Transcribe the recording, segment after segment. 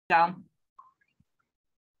down.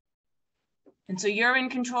 And so you're in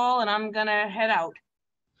control and I'm gonna head out.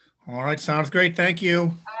 All right, sounds great. Thank you.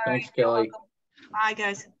 All Thanks, right, you're Kelly. welcome. Bye,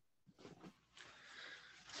 guys.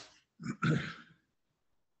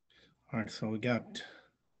 All right, so we got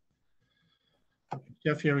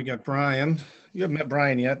Jeff here, we got Brian. You haven't met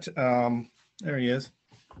Brian yet. There he is.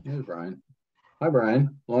 Here's Brian. Hi,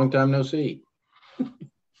 Brian. Long time no see.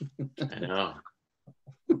 I know.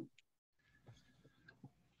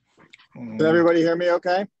 Can everybody hear me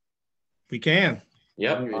okay? We can.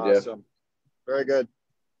 Yep. Awesome. Very good.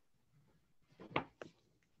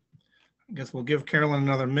 I guess we'll give Carolyn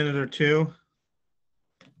another minute or two.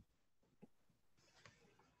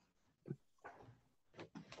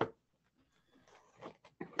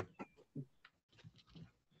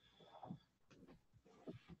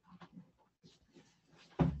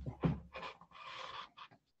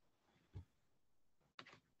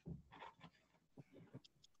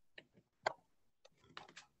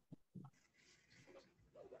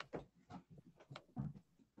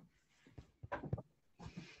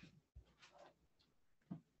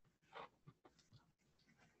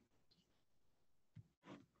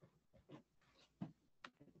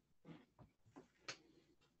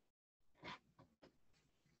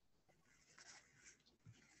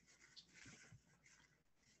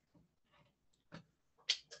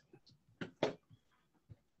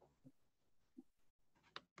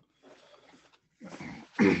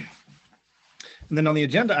 And then on the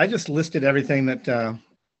agenda, I just listed everything that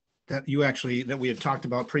that we had talked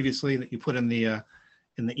about previously that you put in the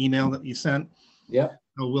email that you sent. Yep.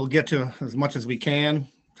 So we'll get to as much as we can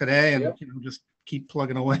today, and Yep. just keep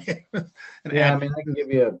plugging away. And Yeah, add- I mean, I can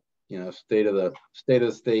give you a state of the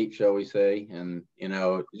state, shall we say, and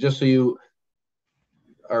just so you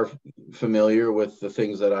are familiar with the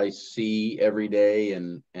things that I see every day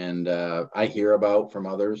and I hear about from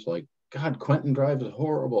others, like, God, Quentin Drive is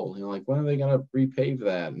horrible. Like, when are they going to repave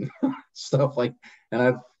that and stuff like?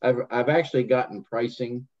 And I've actually gotten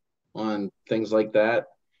pricing on things like that,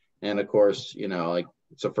 and of course, like,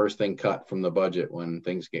 it's the first thing cut from the budget when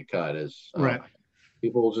things get cut is right.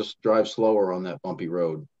 People will just drive slower on that bumpy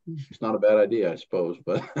road. It's not a bad idea, I suppose,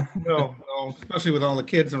 but No, especially with all the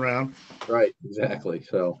kids around. right, exactly.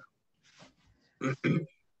 So,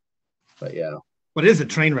 but yeah. But it is a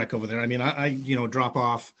train wreck over there. I mean, I drop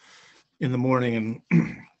off in the morning and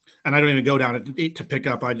and I don't even go down at 8 to pick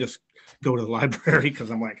up. I just go to the library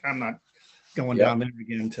because I'm like, I'm not going down there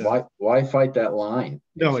again to why fight that line?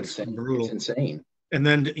 No, it's brutal. It's insane. And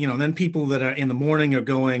then then people that are in the morning are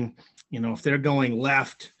going, if they're going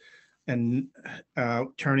left and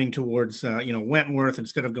turning towards Wentworth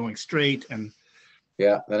instead of going straight, and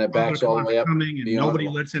yeah, then it backs all the way up coming, and nobody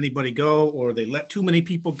lets anybody go, or they let too many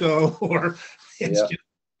people go, or it's just,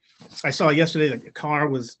 I saw yesterday that the car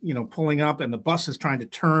was pulling up and the bus is trying to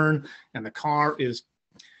turn and the car is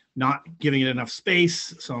not giving it enough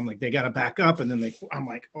space, so I'm like, they got to back up, and then I'm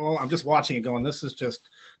like, oh, I'm just watching it going, this is just,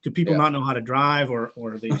 do people not know how to drive, or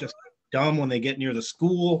are they just dumb when they get near the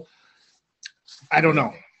school? I don't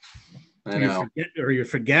know. I know. You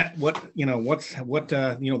forget what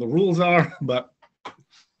the rules are. But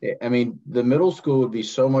I mean, the middle school would be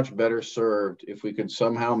so much better served if we could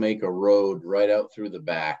somehow make a road right out through the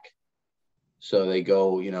back, so they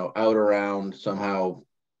go out around somehow,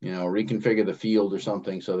 reconfigure the field or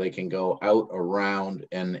something so they can go out around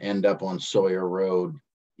and end up on Sawyer Road,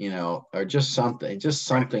 or just something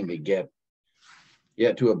to get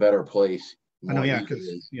to a better place. I know, yeah,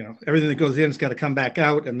 because everything that goes in has got to come back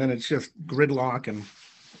out, and then it's just gridlock. And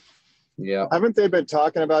yeah, haven't they been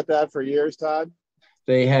talking about that for years, Todd?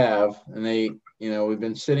 They have, and we've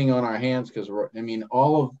been sitting on our hands because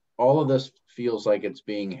all of this feels like it's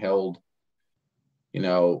being held,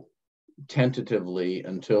 tentatively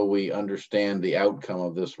until we understand the outcome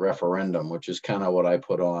of this referendum, which is kind of what I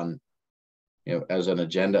put on, as an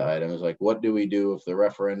agenda item. Is like, what do we do if the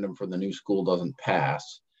referendum for the new school doesn't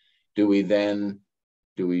pass? Do we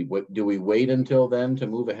wait until then to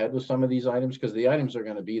move ahead with some of these items? Because the items are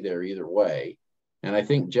going to be there either way. And I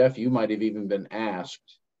think, Jeff, you might have even been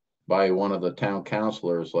asked by one of the town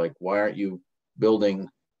councilors, like, why aren't you building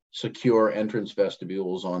secure entrance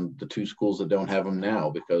vestibules on the two schools that don't have them now?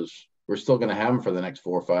 Because we're still going to have them for the next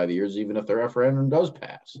 4 or 5 years, even if the referendum does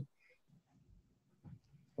pass.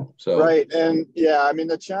 So right. And yeah, I mean,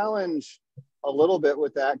 the challenge a little bit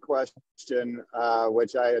with that question,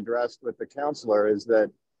 which I addressed with the counselor, is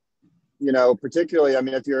that, particularly, I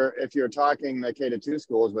mean, if you're talking the K-2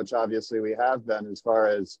 schools, which obviously we have been, as far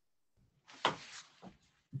as,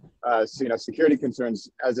 security concerns,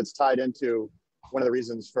 as it's tied into one of the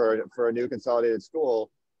reasons for a new consolidated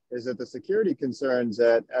school, is that the security concerns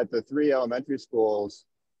at the 3 elementary schools,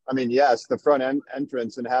 I mean, yes, the front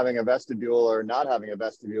entrance and having a vestibule or not having a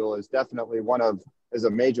vestibule is definitely is a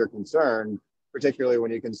major concern, particularly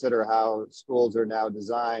when you consider how schools are now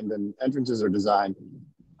designed and entrances are designed.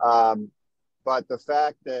 But the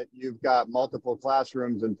fact that you've got multiple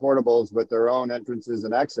classrooms and portables with their own entrances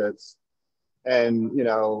and exits, and you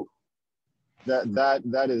know,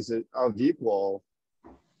 that is of equal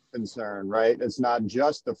concern, right? It's not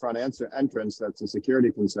just the front entrance that's a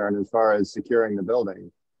security concern as far as securing the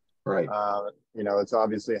building. Right. You know, it's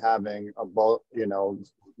obviously having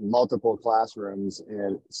multiple classrooms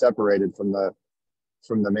and separated from the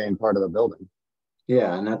main part of the building.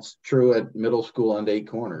 Yeah, and that's true at middle school and 8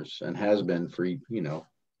 Corners, and has been for, you know,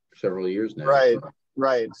 several years now. Right,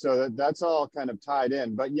 right. So that's all kind of tied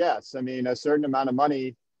in. But yes, I mean, a certain amount of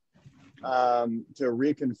money to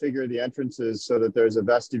reconfigure the entrances so that there's a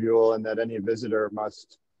vestibule and that any visitor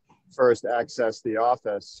must first access the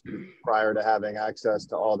office prior to having access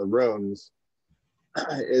to all the rooms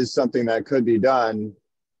is something that could be done.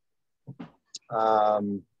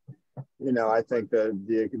 You know, I think that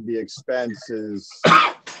the expense is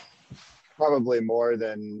probably more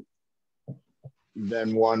than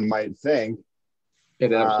one might think.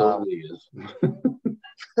 It absolutely is.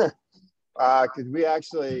 Because we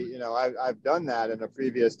actually, you know, I've done that in a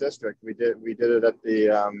previous district. We did it at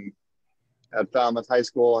the at Falmouth High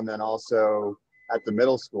School, and then also at the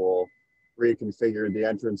middle school, reconfigured the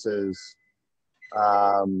entrances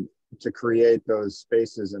to create those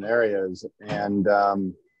spaces and areas. And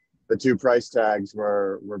the 2 price tags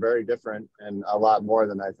were very different and a lot more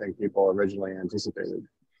than I think people originally anticipated.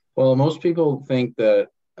 Well, most people think that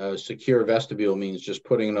a secure vestibule means just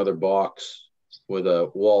putting another box with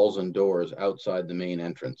walls and doors outside the main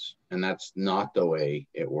entrance. And that's not the way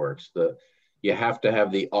it works. You have to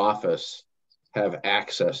have the office have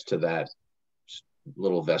access to that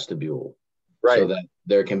little vestibule, right? So that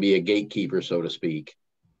there can be a gatekeeper, so to speak,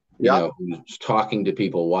 you know, who's talking to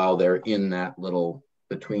people while they're in that little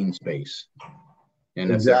between space.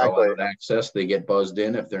 And if they're allowed access, they get buzzed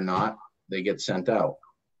in. If they're not, they get sent out.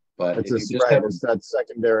 But it's that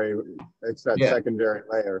secondary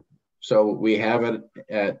layer. So we have it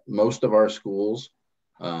at most of our schools,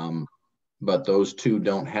 but those 2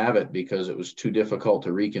 don't have it because it was too difficult to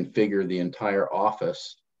reconfigure the entire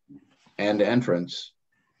office and entrance.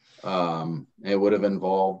 It would have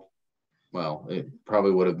involved, well, it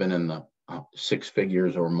probably would have been in the 6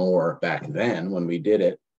 figures or more back then when we did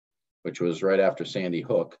it, which was right after Sandy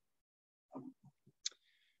Hook,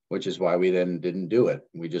 which is why we then didn't do it.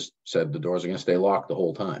 We just said the doors are going to stay locked the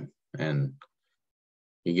whole time. And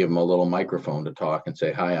you give them a little microphone to talk and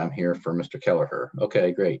say, "Hi, I'm here for Mr. Kelleher."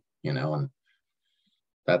 Okay, great. You know, and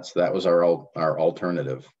that was our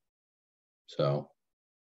alternative. So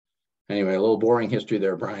anyway, a little boring history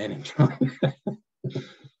there, Brian and John.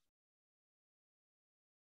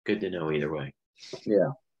 Good to know either way.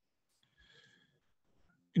 Yeah.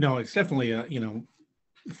 You know, it's definitely you know,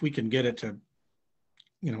 if we can get it to,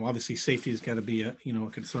 you know, obviously safety has got to be a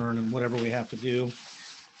concern, and whatever we have to do.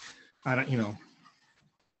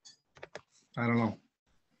 I don't know,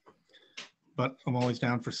 but I'm always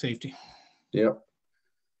down for safety. Yep.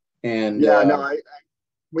 And yeah, no,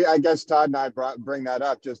 I guess Todd and I bring that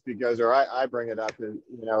up just because, or I bring it up. You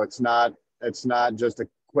know, it's not just a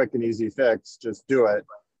quick and easy fix. Just do it.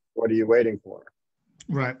 What are you waiting for?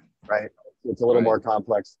 Right. Right. It's a little more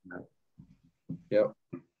complex than that.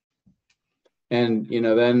 Yep. And, you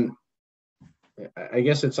know, then I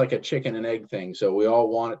guess it's like a chicken and egg thing. So we all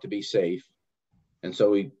want it to be safe. And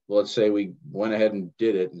so let's say we went ahead and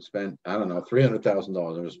did it and spent, I don't know, $300,000.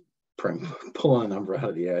 I was pulling a number out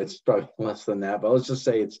of the air. It's probably less than that, but let's just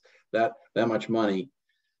say it's that much money.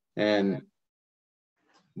 And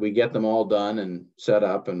we get them all done and set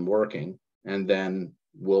up and working. And then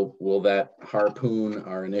will that harpoon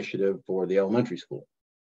our initiative for the elementary school?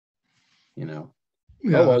 You know,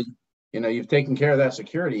 Yeah. Oh, well, you know, you've taken care of that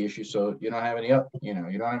security issue, so you don't have any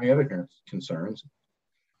other concerns.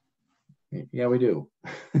 Yeah, we do.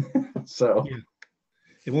 So yeah.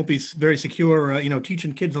 It won't be very secure, you know,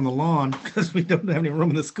 teaching kids on the lawn because we don't have any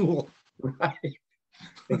room in the school. Right.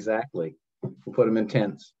 Exactly. We'll put them in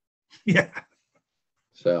tents. Yeah.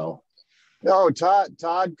 So. No, Todd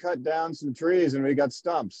cut down some trees and we got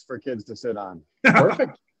stumps for kids to sit on.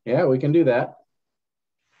 Perfect. Yeah, we can do that.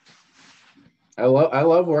 I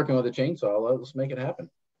love working with a chainsaw. Let's make it happen.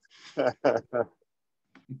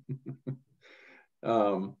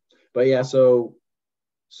 But yeah, so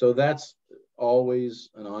that's always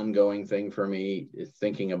an ongoing thing for me, is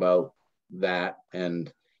thinking about that.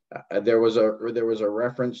 And There was a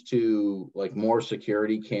reference to like more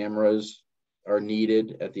security cameras are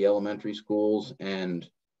needed at the elementary schools, and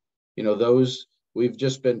those we've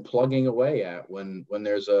just been plugging away at when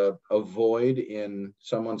there's a void in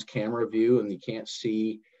someone's camera view and you can't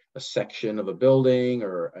see a section of a building,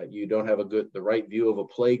 or you don't have the right view of a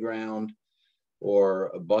playground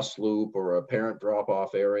or a bus loop or a parent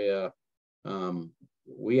drop-off area.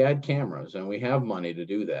 We add cameras, and we have money to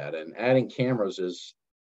do that. And adding cameras is,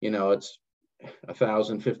 it's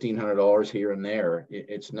 $1,000, $1,500 here and there.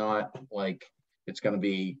 It's not like it's going to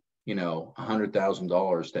be,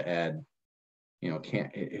 $100,000 to add.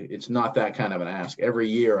 It's not that kind of an ask. Every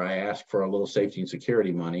year I ask for a little safety and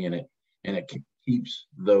security money, and it keeps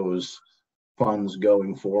those funds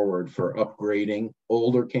going forward for upgrading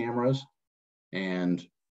older cameras and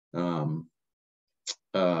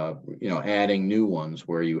adding new ones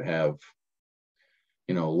where you have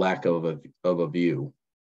lack of a view.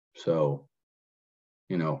 So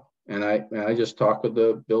and I just talk with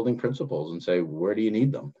the building principals and say, where do you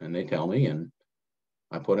need them? And they tell me, and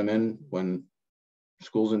I put them in when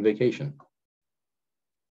school's in vacation.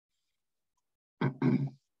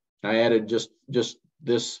 I added just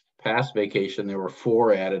this past vacation, there were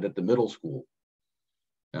 4 added at the middle school.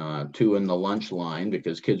 2 in the lunch line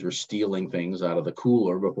because kids were stealing things out of the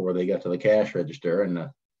cooler before they got to the cash register, and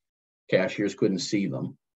the cashiers couldn't see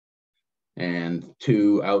them. And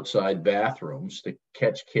 2 outside bathrooms to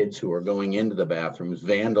catch kids who are going into the bathrooms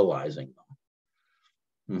vandalizing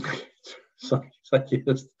them. So it's like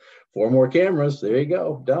just 4 more cameras. There you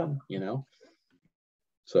go, done.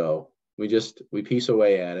 So we piece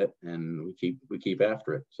away at it, and we keep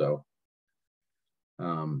after it. So,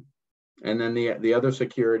 and then the other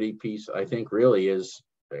security piece, I think, really is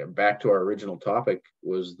back to our original topic,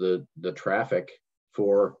 was the traffic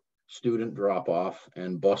for student drop-off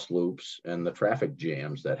and bus loops and the traffic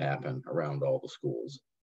jams that happen around all the schools.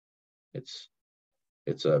 It's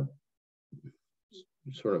a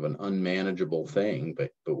sort of an unmanageable thing,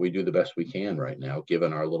 but we do the best we can right now,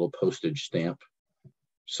 given our little postage stamp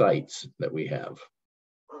sites that we have.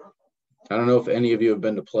 I don't know if any of you have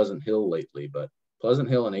been to Pleasant Hill lately, but Pleasant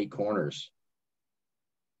Hill and 8 Corners,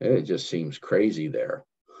 it just seems crazy there.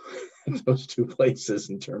 Those 2 places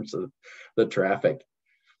in terms of the traffic,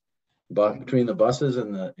 but between the buses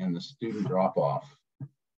and the student drop off.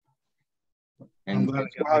 I'm glad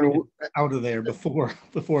I got out of there before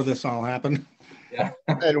this all happened. Yeah.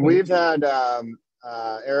 And we've had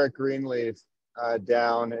Eric Greenleaf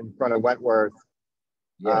down in front of Wentworth.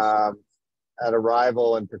 Yes. At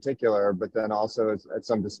Arrival in particular, but then also at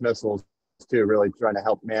some dismissals too, really trying to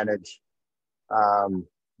help manage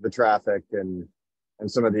the traffic and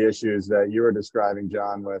some of the issues that you were describing,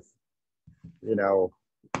 John, with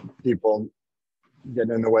people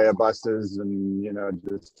getting in the way of buses and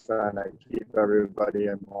just trying to keep everybody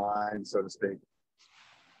in line, so to speak.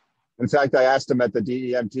 In fact, I asked him at the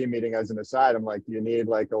DEMT meeting as an aside, I'm like, do you need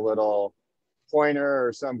like a little pointer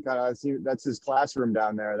or some kind of, that's his classroom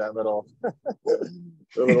down there, that little the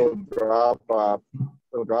little drop off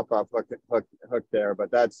hook there.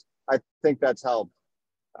 But I think that's helped,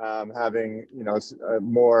 having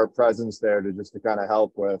more presence there to kind of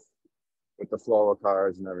help with the flow of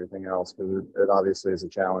cars and everything else, because it obviously is a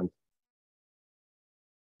challenge.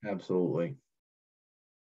 Absolutely.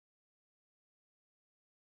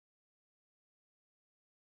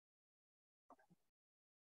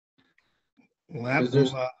 Well, that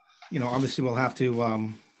will, obviously we'll have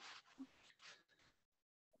to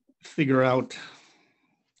figure out,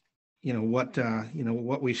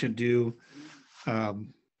 what we should do.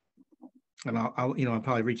 And I'll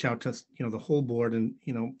probably reach out to, the whole board and,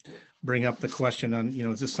 bring up the question on,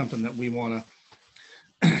 is this something that we want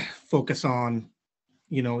to focus on,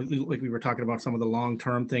 like we were talking about some of the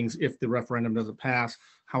long-term things, if the referendum doesn't pass,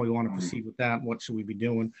 how we want to proceed with that, what should we be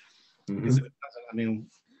doing? Because if it doesn't,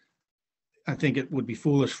 I think it would be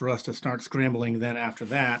foolish for us to start scrambling then after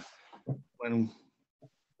that, when,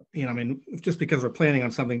 just because we're planning on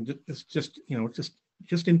something, it's just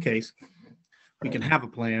in case we can have a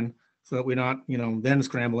plan, so that we're not, then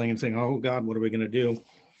scrambling and saying, oh God, what are we going to do?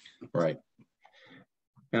 Right.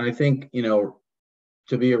 And I think, to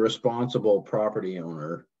be a responsible property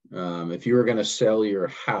owner, if you were going to sell your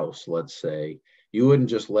house, let's say, you wouldn't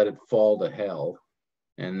just let it fall to hell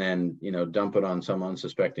and then, dump it on some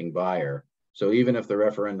unsuspecting buyer. So even if the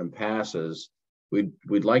referendum passes, we'd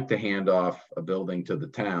like to hand off a building to the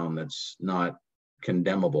town that's not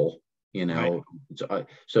condemnable, Right.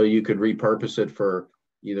 So you could repurpose it for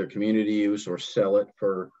either community use or sell it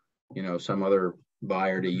for, some other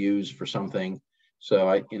buyer to use for something. So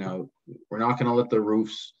we're not going to let the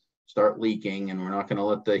roofs start leaking, and we're not going to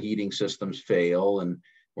let the heating systems fail, and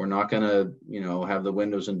we're not going to, you know, have the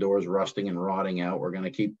windows and doors rusting and rotting out. We're going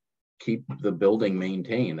to keep the building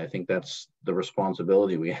maintained. I think that's the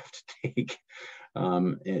responsibility we have to take,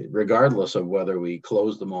 regardless of whether we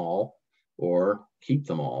close them all or keep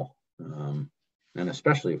them all, and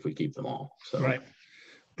especially if we keep them all. So. Right.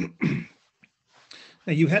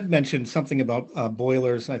 Now, you had mentioned something about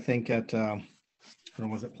boilers, I think at,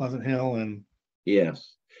 was it Pleasant Hill? And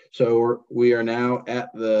Yes. So we are now at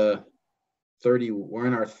we're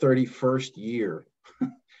in our 31st year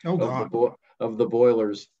oh God, of the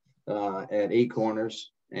boilers at Eight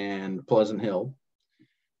Corners and Pleasant Hill.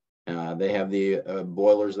 They have the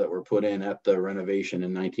boilers that were put in at the renovation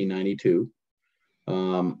in 1992.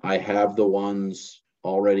 I have the ones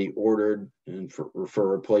already ordered and for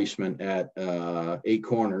replacement at Eight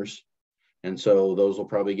Corners. And so those will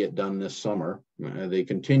probably get done this summer. They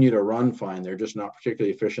continue to run fine. They're just not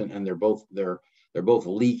particularly efficient, and they're both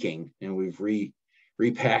leaking. And we've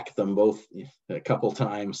repacked them both a couple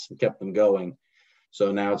times and kept them going.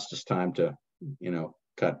 So now it's just time to, you know,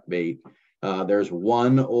 cut bait. There's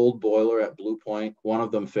one old boiler at Blue Point. One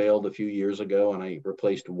of them failed a few years ago, and I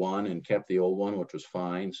replaced one and kept the old one, which was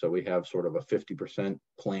fine. So we have sort of a 50%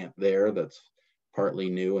 plant there that's partly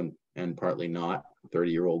new and partly not,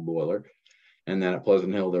 30-year-old boiler. And then at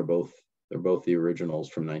Pleasant Hill, they're both the originals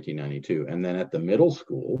from 1992. And then at the middle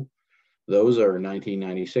school, those are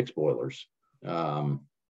 1996 boilers.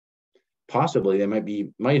 Possibly they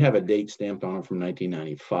might have a date stamped on them from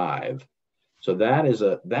 1995. So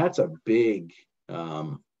that's a big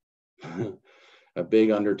a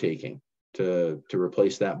big undertaking to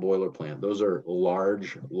replace that boiler plant. Those are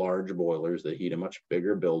large boilers that heat a much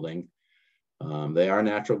bigger building. They are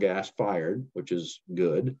natural gas fired, which is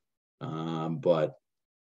good. But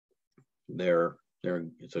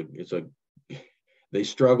they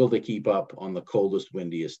struggle to keep up on the coldest,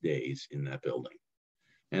 windiest days in that building.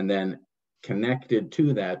 And then connected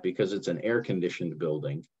to that, because it's an air conditioned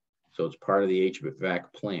building, so it's part of the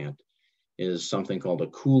HVAC plant, is something called a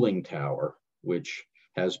cooling tower, which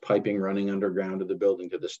has piping running underground to the building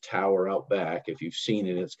to this tower out back. If you've seen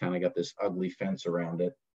it, it's kind of got this ugly fence around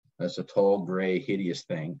it. That's a tall, gray, hideous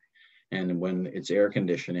thing. And when it's air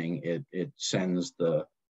conditioning, it sends the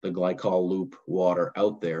glycol loop water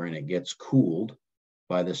out there, and it gets cooled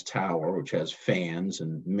by this tower, which has fans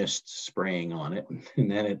and mist spraying on it.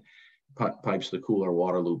 And then it pipes the cooler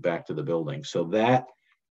water loop back to the building. So that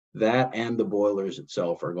and the boilers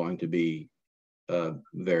itself are going to be a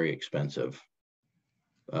very expensive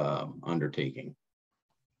undertaking.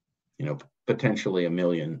 You know, potentially $1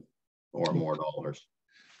 million or more dollars.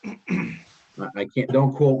 I can't,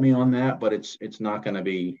 don't quote me on that, but it's not going to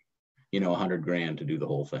be, you know, $100,000 to do the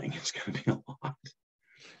whole thing. It's going to be a lot.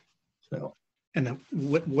 So. And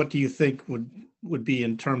what do you think would be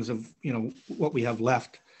in terms of, you know, what we have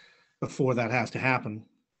left before that has to happen?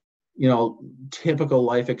 You know, typical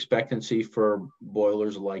life expectancy for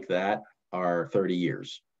boilers like that are 30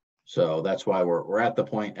 years. So that's why we're at the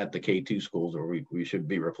point at the K2 schools where we should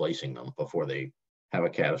be replacing them before they have a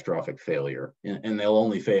catastrophic failure. And they'll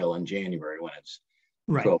only fail in January when it's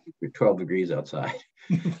right. 12 degrees outside.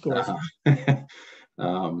 Of course.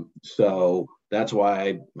 So that's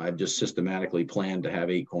why I've just systematically planned to have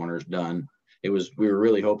Eight Corners done. We were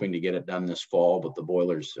really hoping to get it done this fall, but the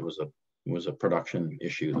boilers, it was a production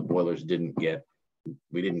issue. The boilers we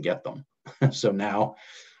didn't get them. So now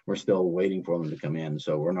we're still waiting for them to come in.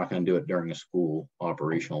 So we're not going to do it during a school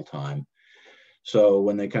operational time. So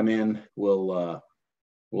when they come in, we'll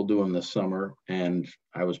do them this summer. And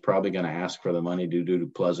I was probably going to ask for the money to do to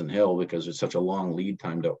Pleasant Hill because it's such a long lead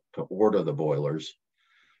time to order the boilers.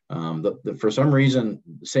 For some reason,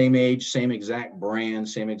 same age, same exact brand,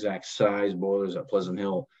 same exact size boilers at Pleasant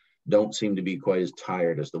Hill don't seem to be quite as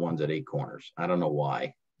tired as the ones at Eight Corners. I don't know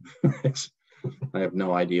why. I have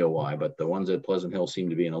no idea why, but the ones at Pleasant Hill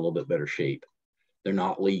seem to be in a little bit better shape. They're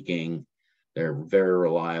not leaking. They're very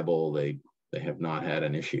reliable. They have not had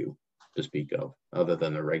an issue to speak of, other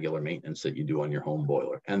than the regular maintenance that you do on your home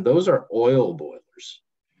boiler. And those are oil boilers.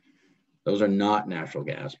 Those are not natural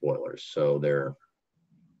gas boilers. So it's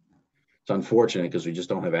unfortunate because we just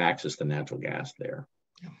don't have access to natural gas there.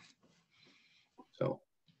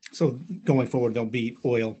 So going forward, there'll be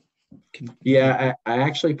oil. Yeah, I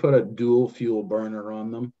actually put a dual fuel burner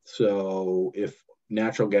on them. So if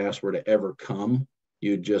natural gas were to ever come,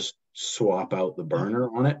 you'd just swap out the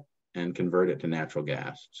burner on it and convert it to natural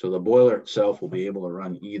gas. So the boiler itself will be able to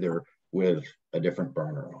run either with a different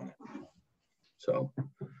burner on it. So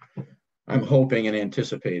I'm hoping and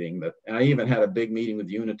anticipating that, and I even had a big meeting with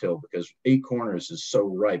Unitil because Eight Corners is so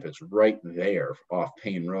ripe. It's right there off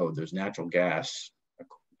Payne Road. There's natural gas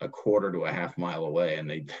a quarter to a half mile away. And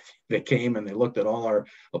they came and they looked at all our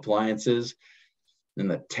appliances and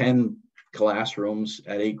the 10 classrooms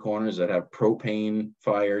at Eight Corners that have propane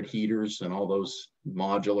fired heaters and all those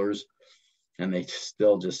modulars. And they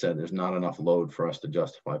still just said there's not enough load for us to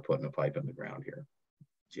justify putting a pipe in the ground here.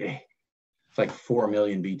 Gee. It's like 4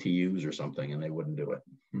 million BTUs or something, and they wouldn't do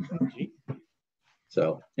it.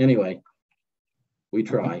 So anyway, we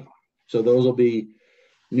try. So those will be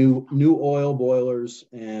new oil boilers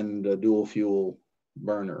and a dual fuel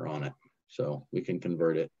burner on it. So we can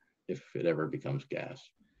convert it if it ever becomes gas.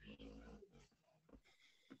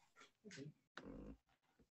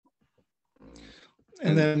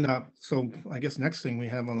 And then, so I guess next thing we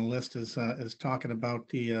have on the list is talking about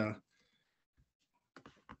the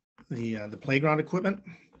playground equipment.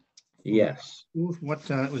 Yes. What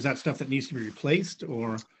was that stuff that needs to be replaced,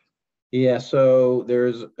 or? Yeah, so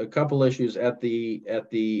there's a couple issues at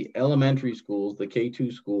the elementary schools, the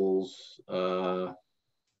K2 schools.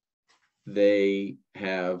 They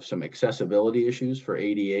have some accessibility issues for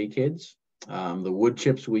ADA kids. The wood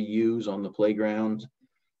chips we use on the playground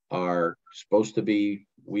are supposed to be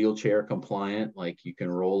wheelchair compliant, like you can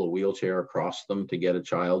roll a wheelchair across them to get a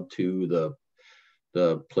child to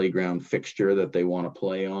the playground fixture that they want to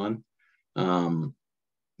play on.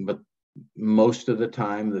 But most of the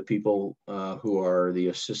time, the people who are the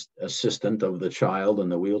assistant of the child in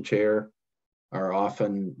the wheelchair are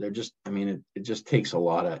often, they're just, I mean, it just takes a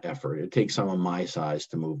lot of effort. It takes someone my size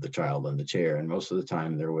to move the child in the chair. And most of the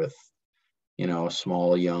time they're with, you know, a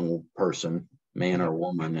small young person, man or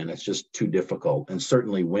woman, and it's just too difficult. And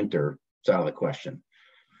certainly winter, it's out of the question.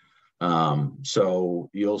 So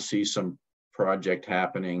you'll see some project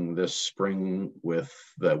happening this spring with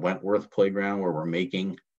the Wentworth playground, where we're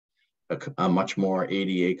making a much more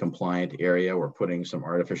ADA compliant area. We're putting some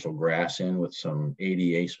artificial grass in with some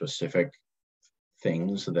ADA specific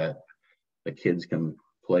things that the kids can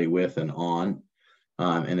play with and on.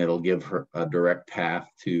 And it'll give her a direct path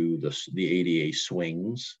to the ADA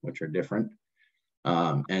swings, which are different.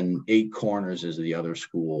 And Eight Corners is the other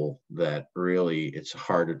school that really, it's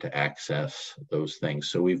harder to access those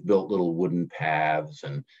things. So we've built little wooden paths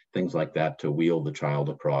and things like that to wheel the child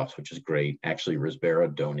across, which is great. Actually,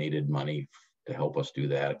 Risbera donated money to help us do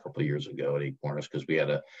that a couple of years ago at Eight Corners, because we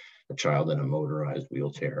had a child in a motorized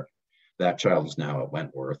wheelchair. That child is now at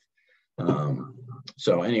Wentworth.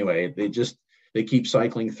 So anyway, they keep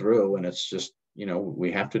cycling through, and it's just, you know,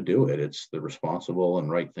 we have to do it. It's the responsible and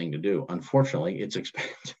right thing to do. Unfortunately, it's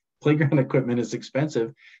expensive. Playground equipment is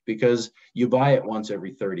expensive because you buy it once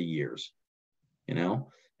every 30 years, you know?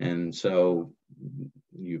 And so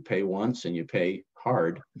you pay once and you pay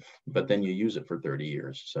hard, but then you use it for 30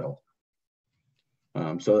 years. So,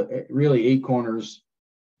 so really Eight Corners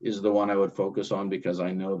is the one I would focus on, because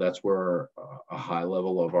I know that's where a high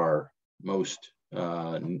level of our most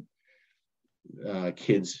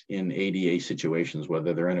kids in ADA situations,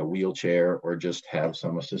 whether they're in a wheelchair or just have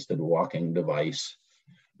some assisted walking device,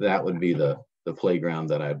 that would be the playground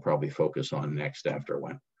that I'd probably focus on next after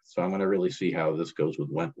Wentworth. So I'm going to really see how this goes with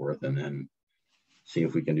Wentworth, and then see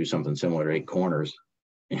if we can do something similar to Eight Corners.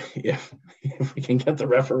 If we can get the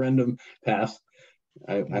referendum passed,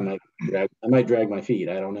 I might drag my feet.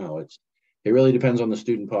 I don't know. It really depends on the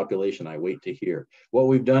student population. I wait to hear. What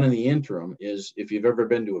we've done in the interim is, if you've ever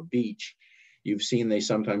been to a beach, you've seen they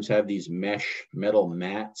sometimes have these mesh metal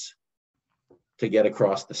mats to get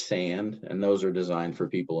across the sand, and those are designed for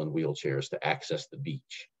people in wheelchairs to access the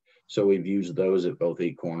beach. So we've used those at both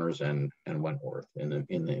Eight Corners and Wentworth in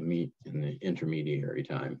the intermediary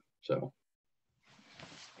time. So,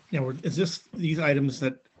 Now, is this these items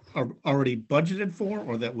that are already budgeted for,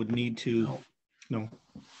 or that would need to? No.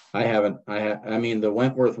 I haven't. I mean, the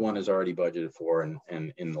Wentworth one is already budgeted for,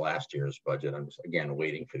 and in the last year's budget, I'm just again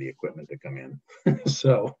waiting for the equipment to come in.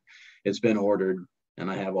 So it's been ordered,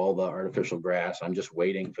 and I have all the artificial grass. I'm just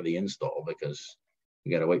waiting for the install, because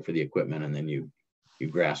you got to wait for the equipment and then you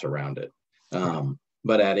grass around it.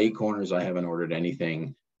 But at Eight Corners, I haven't ordered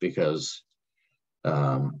anything, because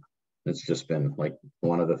it's just been like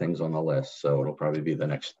one of the things on the list. So it'll probably be the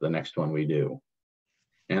next one we do.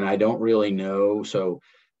 And I don't really know. So,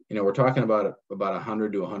 you know, we're talking about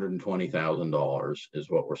 $100,000 to $120,000 is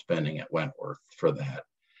what we're spending at Wentworth for that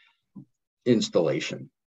installation.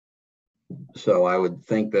 So I would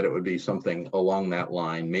think that it would be something along that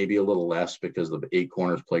line, maybe a little less, because the Eight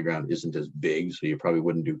Corners playground isn't as big, so you probably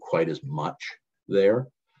wouldn't do quite as much there.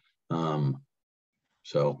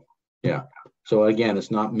 So yeah. So again,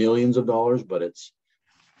 it's not millions of dollars, but it's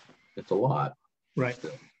It's a lot Right.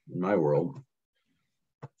 in my world.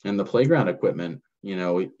 And the playground equipment,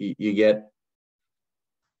 you get,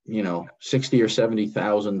 $60,000 or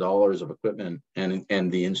 $70,000 of equipment,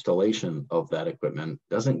 and the installation of that equipment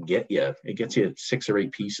doesn't get you. It gets you 6 or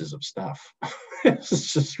 8 pieces of stuff.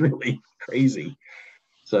 It's just really crazy.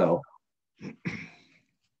 So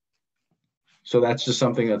that's just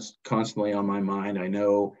something that's constantly on my mind. I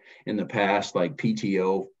know in the past, like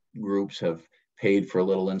PTO groups have paid for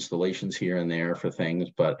little installations here and there for things,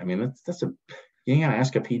 but I mean, you're gonna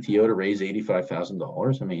ask a PTO to raise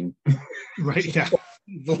 $85,000. I mean, Right. Yeah.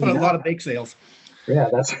 A lot of bake sales. Yeah,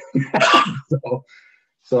 that's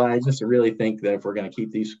so I just really think that if we're going to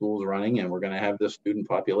keep these schools running and we're going to have this student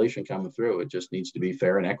population coming through, it just needs to be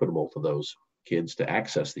fair and equitable to those kids to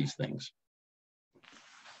access these things.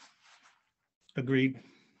 Agreed.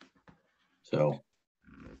 So,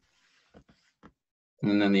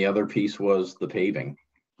 and then the other piece was the paving.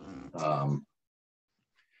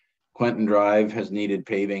 Quentin Drive has needed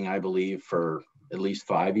paving, I believe, for at least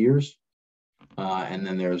 5 years. And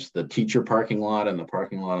then there's the teacher parking lot and the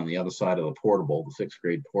parking lot on the other side of the portable, the 6th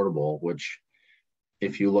grade portable, which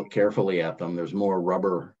if you look carefully at them, there's more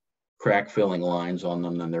rubber crack filling lines on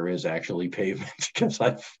them than there is actually pavement, because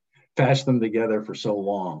I've patched them together for so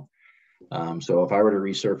long. So if I were to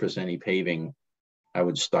resurface any paving, I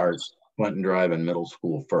would start Quentin Drive and middle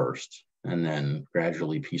school first, and then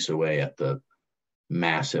gradually piece away at the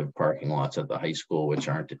massive parking lots at the high school, which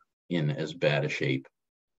aren't in as bad a shape.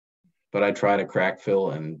 But I try to crack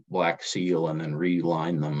fill and black seal and then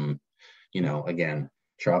reline them, again,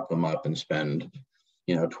 chop them up and spend,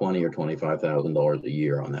 $20,000 or $25,000 a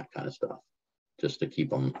year on that kind of stuff, just to keep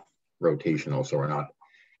them rotational. So we're not,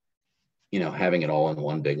 having it all in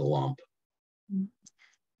one big lump.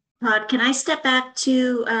 Todd, can I step back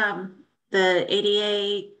to the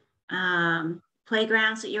ADA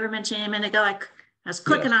playgrounds that you were mentioning a minute ago? I was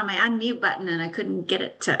clicking on my unmute button and I couldn't get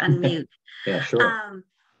it to unmute. Yeah, sure.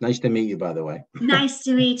 Nice to meet you, by the way. Nice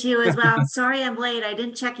to meet you as well. Sorry I'm late. I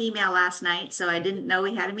didn't check email last night, so I didn't know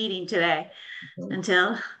we had a meeting today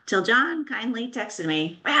until John kindly texted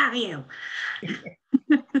me, "Where are you?"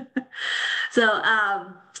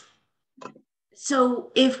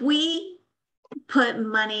 So if we put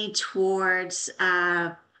money towards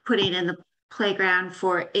putting in the playground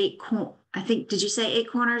for I think, did you say Eight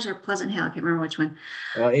Corners or Pleasant Hill? I can't remember which one.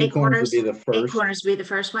 Eight Corners would be the first. Eight Corners would be the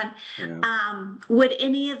first one. Yeah. Would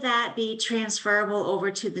any of that be transferable over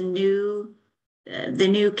to the new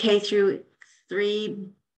K-3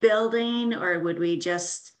 building, or would we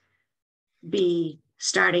just be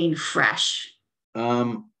starting fresh?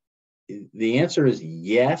 The answer is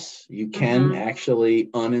yes. You can actually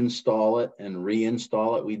uninstall it and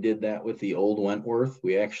reinstall it. We did that with the old Wentworth.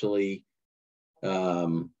 We actually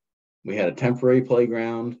we had a temporary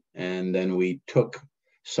playground, and then we took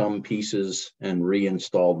some pieces and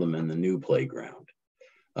reinstalled them in the new playground.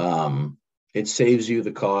 It saves you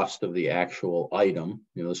the cost of the actual item,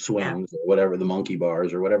 the swings or whatever, the monkey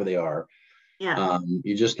bars or whatever they are. Yeah.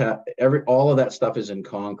 You just have all of that stuff is in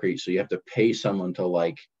concrete, so you have to pay someone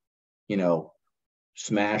to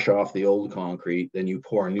smash off the old concrete, then you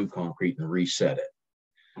pour new concrete and reset it.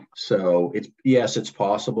 So it's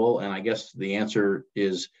possible, and I guess the answer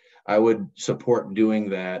is I would support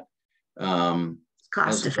doing that.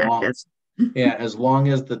 Cost effective. As long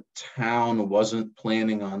as the town wasn't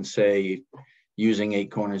planning on, say, using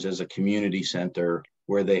Eight Corners as a community center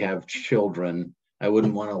where they have children. I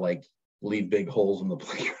wouldn't want to leave big holes in the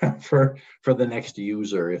playground for the next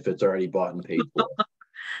user if it's already bought and paid for.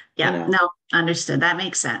 Yeah, no, understood. That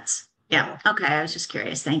makes sense. Yeah. Okay. I was just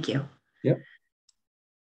curious. Thank you. Yep.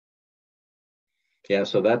 Yeah,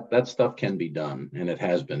 so that stuff can be done, and it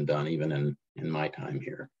has been done even in my time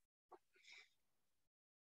here.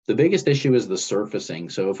 The biggest issue is the surfacing.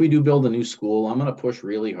 So if we do build a new school, I'm going to push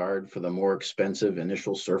really hard for the more expensive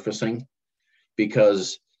initial surfacing,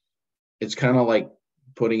 because it's kind of like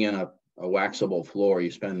putting in a waxable floor.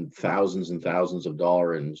 You spend thousands and thousands of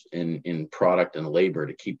dollars in product and labor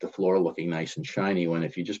to keep the floor looking nice and shiny, when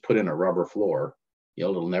if you just put in a rubber floor,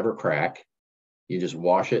 it'll never crack. You just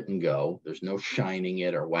wash it and go. There's no shining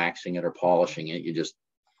it or waxing it or polishing it. You just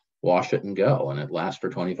wash it and go, and it lasts for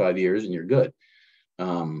 25 years and you're good.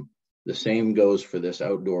 The same goes for this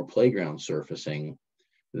outdoor playground surfacing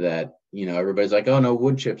that, everybody's like, oh no,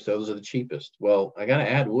 wood chips, those are the cheapest. Well, I got to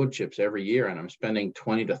add wood chips every year, and I'm spending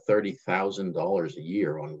 $20,000 to $30,000 a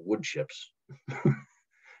year on wood chips. And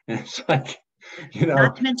it's like,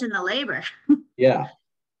 not to mention the labor. Yeah.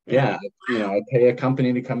 I pay a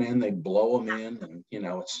company to come in, they blow them in, and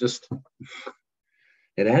it's just,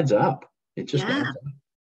 it adds up. It just adds up.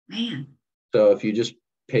 Man. So if you just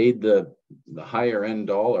paid the higher end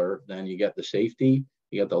dollar, then you get the safety,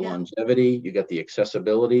 you get the longevity, you get the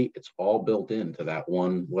accessibility. It's all built into that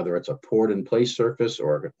one, whether it's a poured in place surface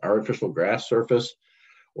or artificial grass surface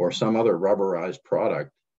or some other rubberized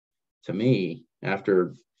product. To me,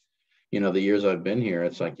 after, the years I've been here,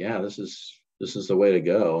 it's like, yeah, this is the way to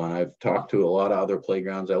go. And I've talked to a lot of other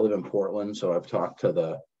playgrounds. I live in Portland, so I've talked to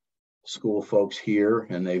the school folks here,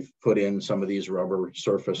 and they've put in some of these rubber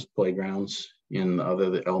surface playgrounds in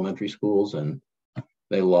other elementary schools, and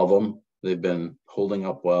they love them. They've been holding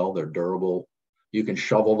up well. They're durable. You can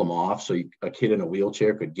shovel them off, so a kid in a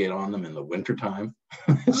wheelchair could get on them in the wintertime.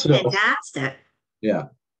 Fantastic. Yeah.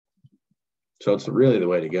 So it's really the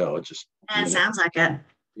way to go. It's just, That sounds like it.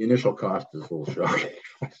 the initial cost is a little shocking.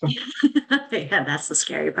 Yeah, that's the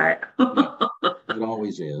scary part. It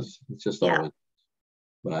always is. It's just always.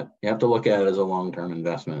 But you have to look at it as a long-term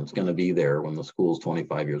investment. It's going to be there when the school's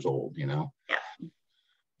 25 years old, Yeah.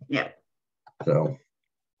 Yeah. So,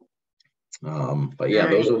 but yeah,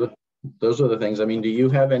 those are the things. I mean, do you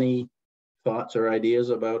have any thoughts or ideas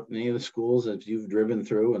about any of the schools that you've driven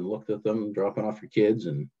through and looked at them dropping off your kids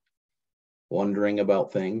and wondering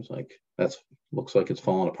about things like looks like it's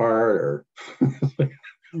falling apart, or?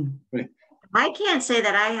 I can't say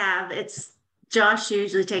that I have. It's Josh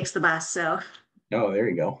usually takes the bus, so. Oh, there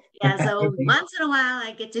you go. Yeah, so once in a while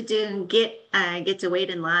I get to wait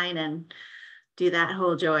in line and do that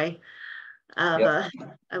whole joy of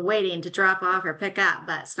waiting to drop off or pick up,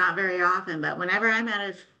 but it's not very often. But whenever I'm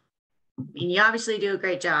you obviously do a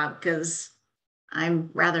great job, because I'm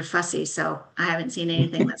rather fussy, so I haven't seen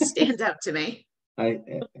anything that stands out to me.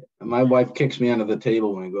 My wife kicks me under the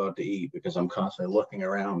table when we go out to eat because I'm constantly looking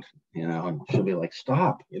around, and she'll be like,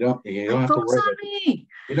 "Stop! You don't have to worry about me.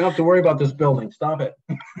 You don't have to worry about this building. Stop it."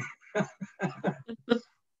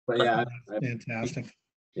 But yeah, Fantastic.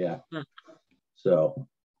 Yeah. So,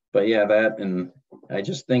 but yeah, that, and I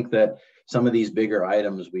just think that some of these bigger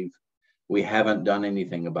items we haven't done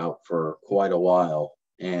anything about for quite a while,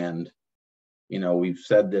 and we've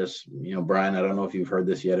said this, Brian, I don't know if you've heard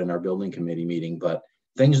this yet in our building committee meeting, but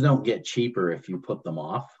things don't get cheaper if you put them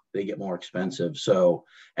off. They get more expensive. So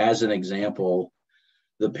as an example,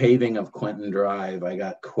 the paving of Quentin Drive, I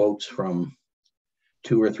got quotes from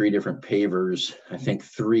 2 or 3 different pavers, I think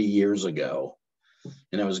 3 years ago.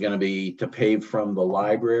 And it was going to be to pave from the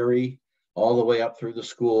library all the way up through the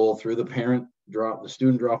school, through the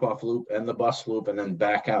student drop-off loop and the bus loop, and then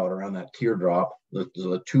back out around that teardrop,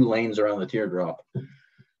 the 2 lanes around the teardrop. It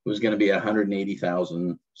was going to be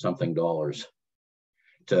 $180,000 something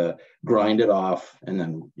to grind it off and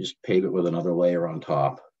then just pave it with another layer on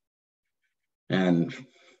top. And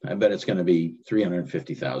I bet it's going to be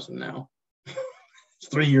 $350,000 now. It's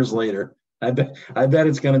 3 years later. I bet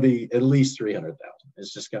it's going to be at least $300,000.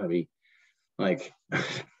 It's just going to be like,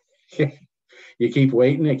 you keep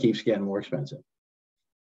waiting, it keeps getting more expensive.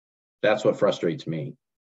 That's what frustrates me.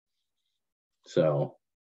 So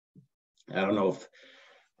I don't know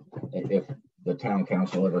if the town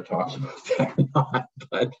council ever talks about that or not,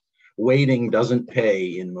 but waiting doesn't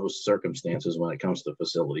pay in most circumstances when it comes to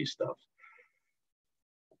facility stuff.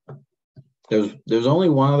 There's only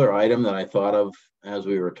one other item that I thought of as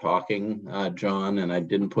we were talking, John, and I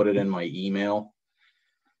didn't put it in my email,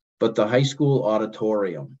 but the high school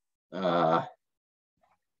auditorium. I'm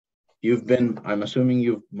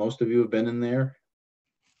assuming most of you have been in there.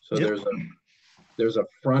 So Yep. there's a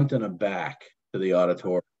front and a back to the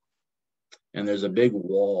auditorium, and there's a big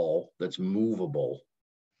wall that's movable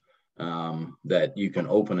that you can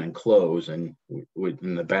open and close, and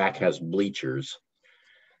in the back has bleachers.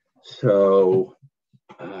 So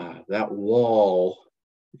that wall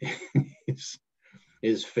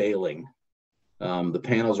is failing. The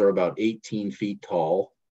panels are about 18 feet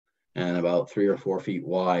tall and about 3 or 4 feet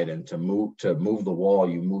wide. And to move the wall,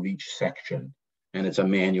 you move each section, and it's a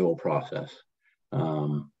manual process.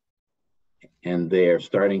 And they're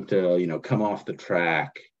starting to, come off the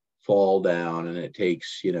track, fall down, and it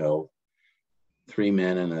takes, 3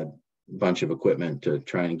 men and a bunch of equipment to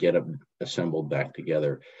try and get them assembled back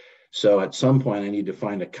together. So at some point I need to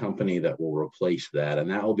find a company that will replace that, and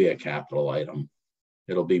that will be a capital item.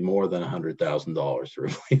 It'll be more than $100,000 to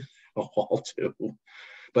replace the wall too.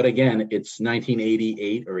 But again, it's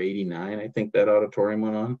 1988 or 89, I think that auditorium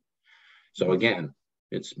went on. So again,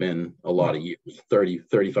 it's been a lot of years,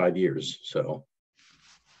 35 years. So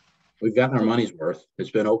we've gotten our money's worth.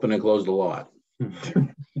 It's been open and closed a lot.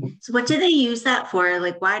 So what do they use that for?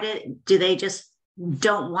 Like, why do they just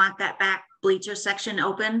don't want that back bleacher section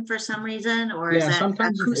open for some reason, or is that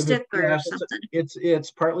acoustic or something?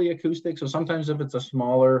 It's partly acoustic. So sometimes if it's a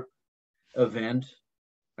smaller event,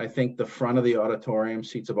 I think the front of the auditorium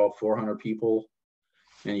seats about 400 people,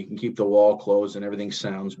 and you can keep the wall closed and everything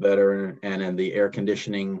sounds better. And then the air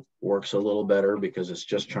conditioning works a little better because it's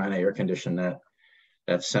just trying to air condition that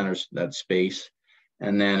center, that space.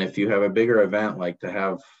 And then if you have a bigger event, like to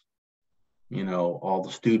have, you know, all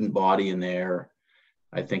the student body in there,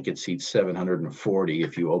 I think it seats 740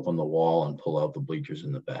 if you open the wall and pull out the bleachers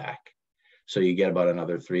in the back. So you get about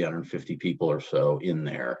another 350 people or so in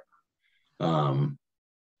there.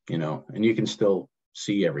 You know, and you can still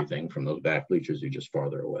see everything from those back bleachers, you're just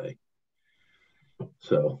farther away.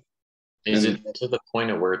 So. Is it to the point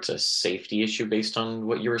of where it's a safety issue based on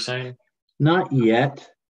what you were saying? Not yet.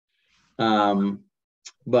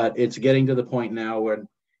 But it's getting to the point now where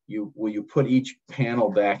you put each panel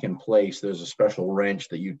back in place, there's a special wrench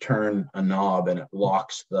that you turn a knob and it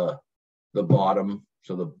locks the bottom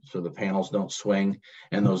so the panels don't swing,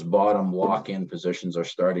 and those bottom lock-in positions are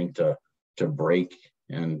starting to break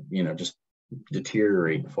and, you know, just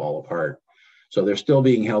deteriorate and fall apart. So they're still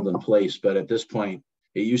being held in place, but at this point,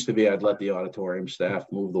 it used to be I'd let the auditorium staff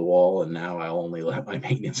move the wall, and now I'll only let my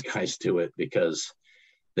maintenance guys do it because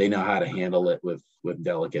they know how to handle it with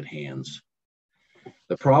delicate hands.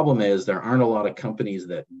 The problem is there aren't a lot of companies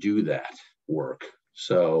that do that work.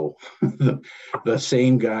 So the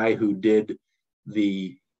same guy who did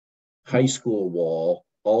the high school wall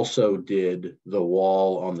also did the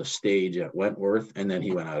wall on the stage at Wentworth, and then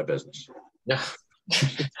he went out of business. Yeah,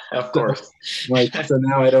 of course. So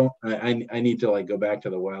now I need to like go back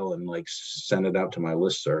to the well and like send it out to my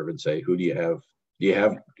listserv and say, who do you have? Do you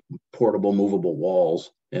have portable movable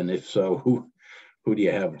walls? And if so, who do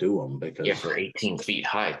you have do them? Because yeah, for 18 feet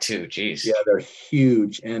high too, geez. Yeah, they're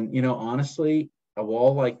huge. And, you know, honestly, a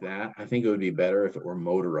wall like that, I think it would be better if it were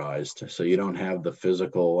motorized. So you don't have the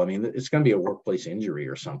physical, I mean, it's going to be a workplace injury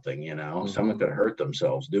or something, you know, someone could hurt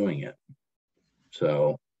themselves doing it.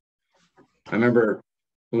 So I remember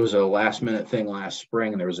it was a last minute thing last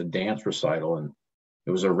spring, and there was a dance recital, and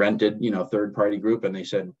it was a rented, you know, third party group. And they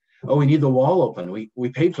said, oh, we need the wall open. We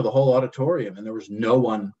paid for the whole auditorium, and there was no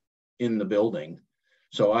one in the building.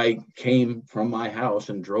 So I came from my house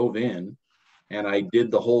and drove in, and I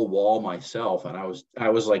did the whole wall myself. And I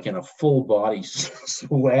was like in a full body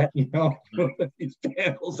sweat, you know, these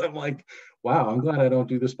panels. I'm like, wow, I'm glad I don't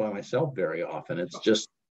do this by myself very often.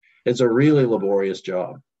 It's a really laborious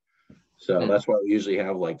job. So that's why we usually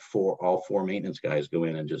have like all four maintenance guys go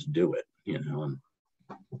in and just do it, you know.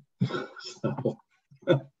 And so,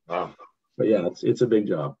 Wow. But yeah, it's a big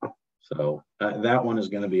job. So that one is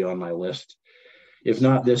going to be on my list, if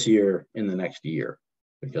not this year, in the next year,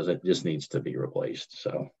 because it just needs to be replaced.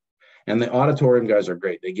 So, and the auditorium guys are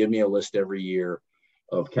great. They give me a list every year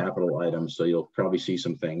of capital items. So you'll probably see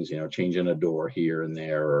some things, you know, changing a door here and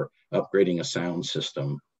there, or upgrading a sound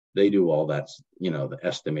system. They do all that, you know, the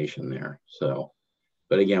estimation there. So,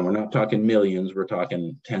 but again, we're not talking millions, we're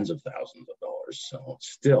talking tens of thousands of dollars. So it's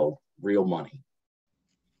still real money.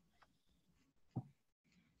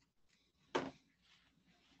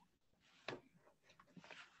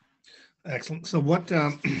 Excellent. So what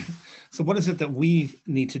is it that we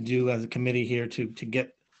need to do as a committee here to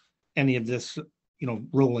get any of this, you know,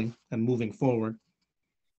 rolling and moving forward?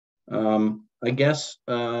 I guess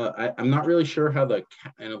I'm not really sure how the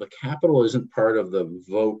capital isn't part of the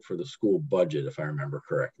vote for the school budget, if I remember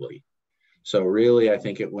correctly. So really, I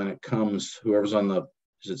think when it comes, whoever's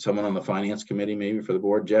is it someone on the finance committee, maybe for the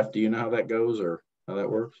board? Jeff, do you know how that goes or how that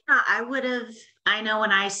works? I know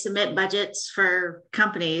when I submit budgets for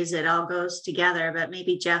companies, it all goes together, but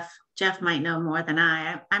maybe Jeff might know more than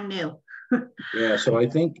I'm new. Yeah, so I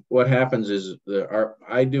think what happens is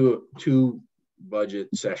I do 2 budget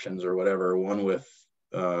sessions or whatever, one with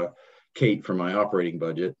Kate for my operating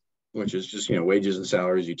budget, which is just, you know, wages and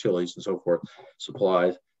salaries, utilities and so forth,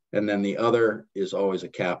 supplies. And then the other is always a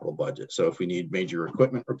capital budget. So if we need major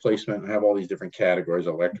equipment replacement, I have all these different categories,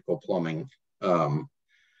 electrical, plumbing,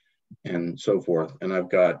 and so forth. And I've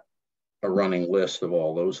got a running list of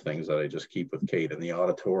all those things that I just keep with Kate. And the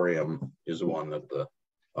auditorium is one that the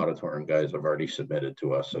auditorium guys have already submitted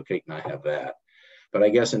to us. So Kate and I have that. But I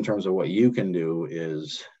guess in terms of what you can do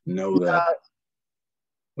is know that.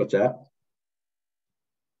 What's that?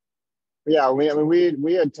 Yeah,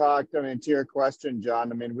 we had talked, I mean, to your question,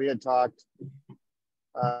 John, I mean, we had talked,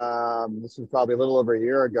 this was probably a little over a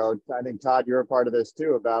year ago. I think, Todd, you're a part of this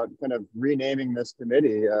too, about kind of renaming this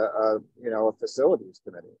committee, you know, a facilities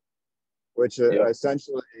committee, which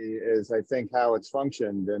essentially is, I think, how it's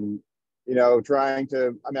functioned. And, you know, trying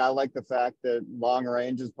to, I mean, I like the fact that long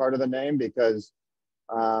range is part of the name, because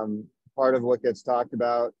part of what gets talked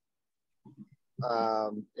about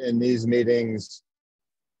in these meetings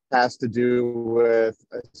has to do with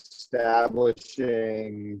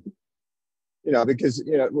establishing, because,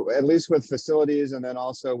 at least with facilities and then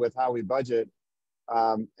also with how we budget,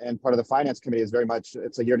 and part of the finance committee is very much,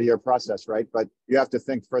 it's a year-to-year process, right? But you have to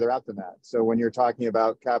think further out than that. So when you're talking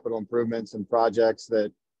about capital improvements and projects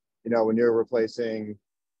that, when you're replacing,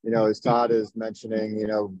 as Todd is mentioning,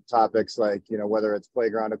 topics like, whether it's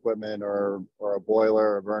playground equipment or a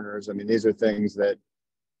boiler or burners, I mean, these are things that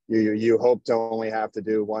you hope to only have to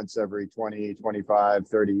do once every 20, 25,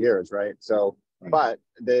 30 years, right? So, but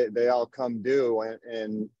they all come due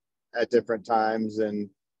and at different times, and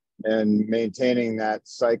maintaining that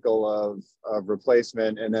cycle of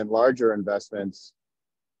replacement and then larger investments,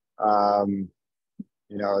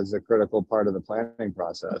 is a critical part of the planning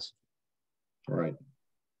process. Right.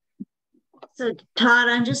 So Todd,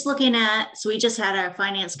 I'm just looking at, so we just had our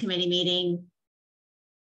finance committee meeting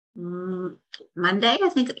Monday, I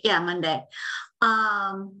think. Yeah, Monday.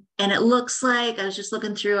 And it looks like, I was just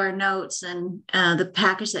looking through our notes and the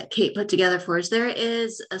package that Kate put together for us. There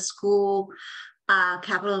is a school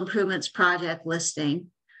capital improvements project listing.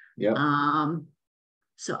 Yeah.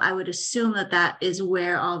 So I would assume that is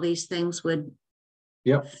where all these things would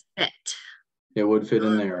fit. It would fit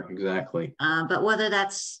in there, exactly. But whether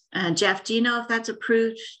that's, Jeff, do you know if that's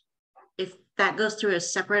approved? If that goes through a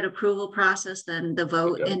separate approval process than the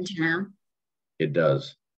vote in town? It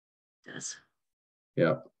does. It does.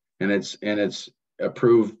 Yeah. And it's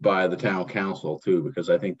approved by the town council too, because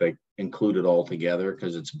I think they include it all together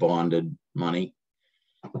because it's bonded money.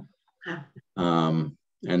 Okay.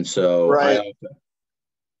 And so right.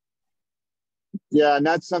 Yeah, and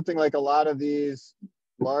that's something like a lot of these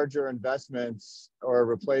larger investments or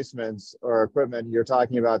replacements or equipment, you're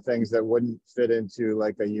talking about things that wouldn't fit into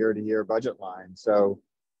like a year-to-year budget line. So,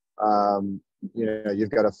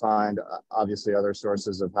 you've got to find obviously other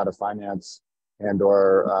sources of how to finance and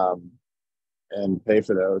pay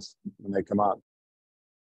for those when they come up.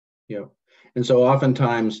 Yeah. And so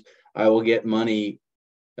oftentimes I will get money.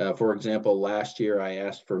 For example, last year I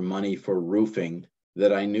asked for money for roofing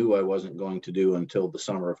that I knew I wasn't going to do until the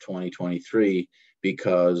summer of 2023,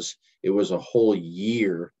 because it was a whole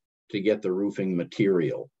year to get the roofing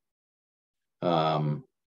material. So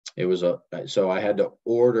I had to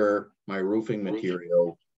order my roofing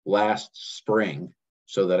material last spring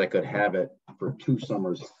so that I could have it for 2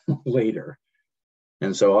 summers later.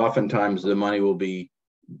 And so oftentimes the money will be,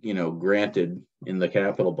 granted in the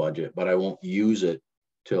capital budget, but I won't use it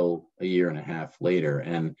till a year and a half later.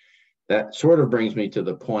 And that sort of brings me to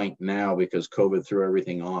the point now, because COVID threw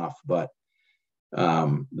everything off, but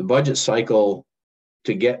the budget cycle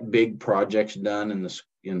to get big projects done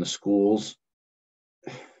in the schools,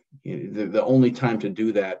 the only time to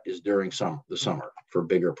do that is during the summer for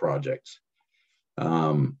bigger projects.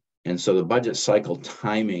 And so the budget cycle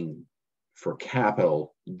timing for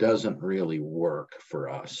capital doesn't really work for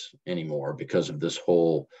us anymore because of this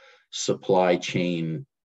whole supply chain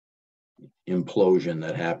implosion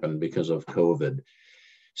that happened because of COVID.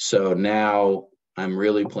 So now I'm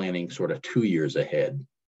really planning sort of 2 years ahead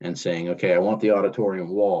and saying, okay, I want the auditorium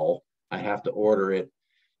wall. I have to order it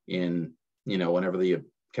in, whenever the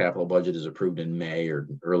capital budget is approved in May or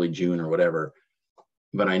early June or whatever.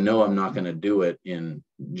 But I know I'm not going to do it in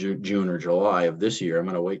June or July of this year. I'm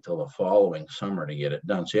going to wait till the following summer to get it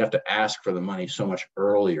done. So you have to ask for the money so much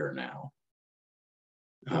earlier now,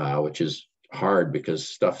 which is hard because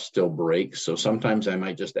stuff still breaks. So sometimes I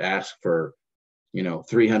might just ask for,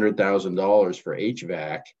 $300,000 for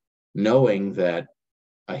HVAC, knowing that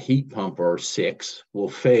a heat pump or 6 will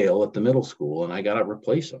fail at the middle school, and I got to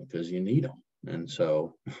replace them because you need them. And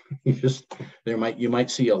so you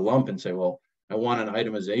might see a lump and say, well, I want an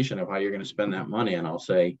itemization of how you're going to spend that money. And I'll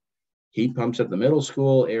say heat pumps at the middle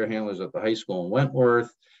school, air handlers at the high school in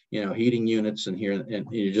Wentworth, heating units in here. And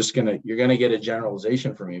you're going to get a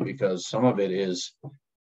generalization from me, because some of it is,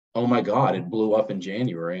 oh my God, it blew up in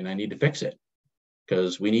January and I need to fix it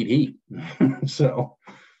because we need heat. So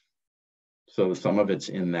some of it's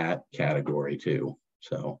in that category too.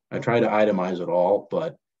 So I try to itemize it all.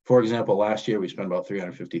 But for example, last year we spent about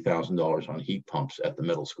 $350,000 on heat pumps at the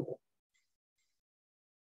middle school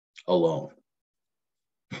alone.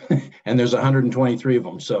 And there's 123 of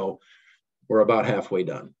them. So we're about halfway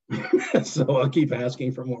done. So I'll keep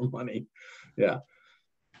asking for more money. Yeah.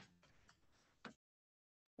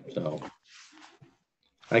 So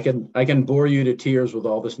I can bore you to tears with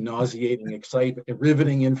all this nauseating, exciting,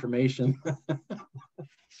 riveting information.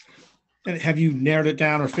 And have you narrowed it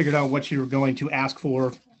down or figured out what you're going to ask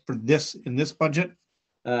for this in this budget?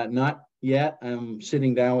 Not yet. I'm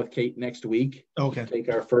sitting down with Kate next week. Okay. To take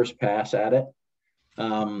our first pass at it.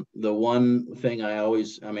 The one thing I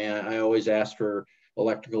always ask for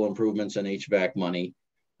electrical improvements and HVAC money.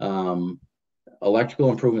 Electrical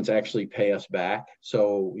improvements actually pay us back.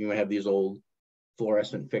 So you have these old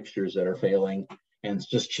fluorescent fixtures that are failing, and it's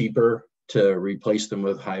just cheaper to replace them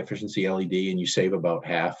with high efficiency LED, and you save about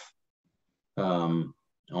half on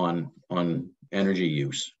energy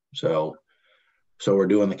use. So we're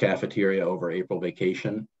doing the cafeteria over April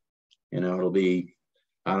vacation. It'll be,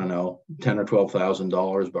 I don't know, $10,000 or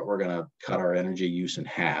 $12,000, but we're going to cut our energy use in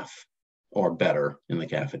half or better in the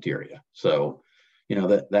cafeteria. So,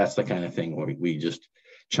 that's the kind of thing we just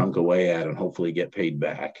chunk away at and hopefully get paid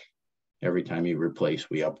back. Every time you replace,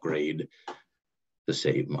 we upgrade to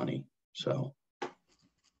save money. So,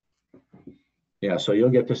 yeah, so you'll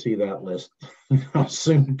get to see that list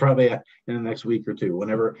soon, probably in the next week or two.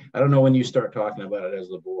 Whenever, I don't know when you start talking about it as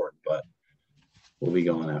the board, but we'll be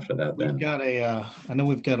going after that then. I know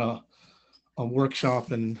we've got a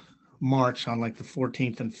workshop in March on like the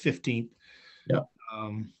 14th and 15th. Yeah.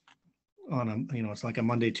 On it's like a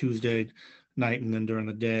Monday, Tuesday night, and then during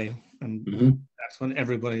the day, and that's when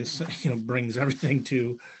everybody's brings everything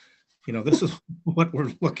to, this is what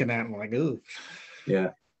we're looking at, and we're like, oh,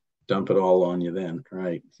 yeah, dump it all on you then,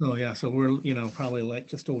 right? So yeah, so we're probably like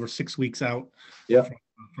just over 6 weeks out. Yeah.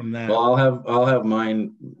 From that. Well, I'll have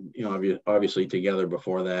mine, obviously together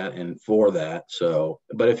before that and for that. So,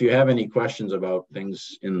 but if you have any questions about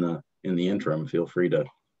things in the interim, feel free to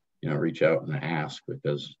reach out and ask,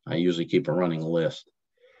 because I usually keep a running list.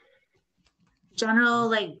 General,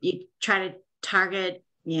 like you try to target,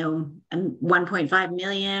 1.5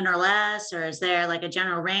 million or less, or is there like a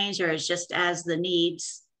general range, or is just as the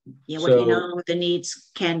needs, what the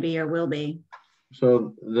needs can be or will be?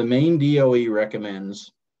 So the Maine DOE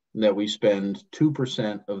recommends that we spend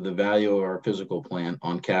 2% of the value of our physical plant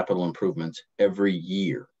on capital improvements every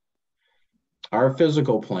year. Our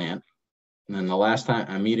physical plant, and then the last time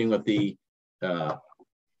I'm meeting with the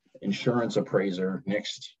insurance appraiser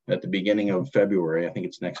at the beginning of February, I think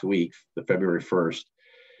it's next week, the February 1st,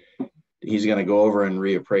 he's going to go over and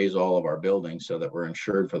reappraise all of our buildings so that we're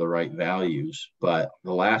insured for the right values. But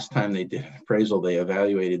the last time they did an appraisal, they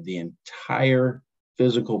evaluated the entire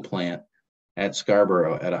physical plant at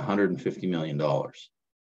Scarborough at $150 million. Does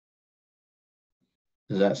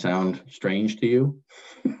that sound strange to you?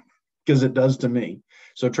 Because it does to me.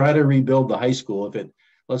 So try to rebuild the high school.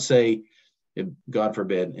 Let's say, God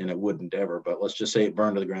forbid, and it wouldn't ever, but let's just say it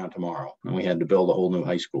burned to the ground tomorrow and we had to build a whole new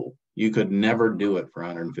high school. You could never do it for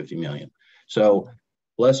 $150 million. So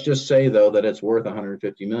let's just say, though, that it's worth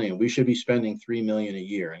 $150 million. We should be spending $3 million a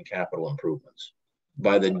year in capital improvements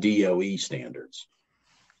by the DOE standards.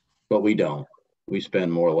 But we don't. We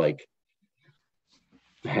spend more like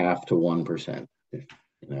 0.5% to 1%,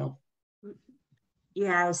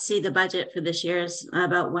 Yeah, I see the budget for this year is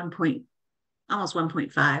about almost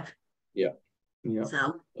 1.5. Yeah.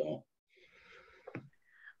 So,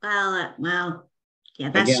 well, yeah,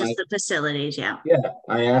 that's again, just the facilities. Yeah. Yeah,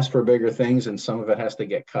 I asked for bigger things, and some of it has to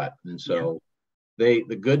get cut, and so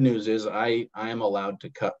the good news is I am allowed to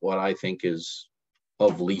cut what I think is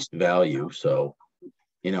of least value. So,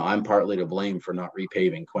 I'm partly to blame for not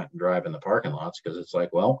repaving Quentin Drive in the parking lots, because it's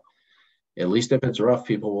like, well, at least if it's rough,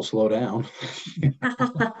 people will slow down.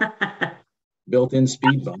 Built-in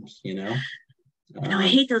speed bumps, No, I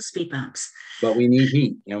hate those speed bumps. But we need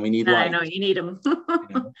heat, we need light. I know you need them.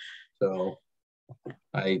 So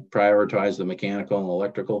I prioritize the mechanical and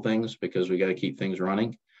electrical things because we got to keep things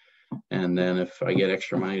running. And then if I get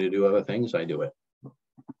extra money to do other things, I do it.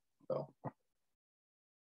 So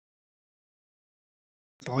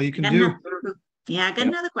that's all you can do. Yeah, I got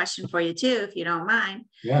another question for you too, if you don't mind.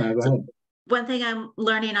 Yeah, no, go ahead. One thing I'm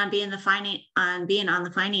learning on being on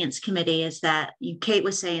the finance committee is that Kate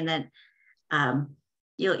was saying that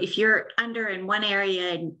if you're under in one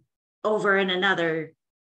area and over in another,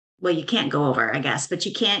 well, you can't go over, I guess, but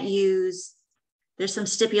you can't there's some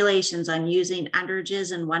stipulations on using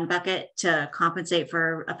underages in one bucket to compensate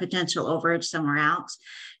for a potential overage somewhere else.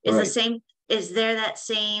 Is there that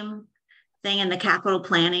same thing in the capital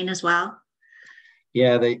planning as well?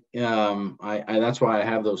 Yeah, that's why I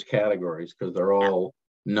have those categories, because they're all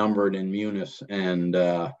numbered in munis. And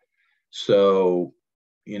so,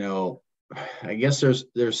 I guess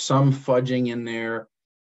there's some fudging in there,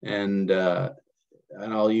 and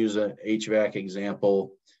I'll use an HVAC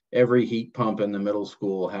example. Every heat pump in the middle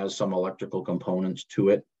school has some electrical components to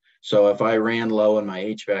it. So if I ran low in my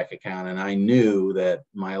HVAC account and I knew that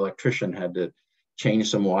my electrician had to change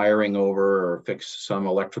some wiring over or fix some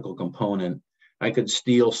electrical component, I could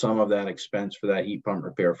steal some of that expense for that heat pump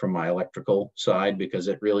repair from my electrical side, because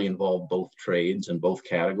it really involved both trades and both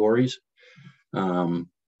categories. And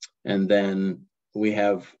then we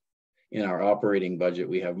have, in our operating budget,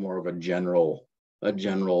 we have more of a general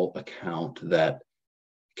account that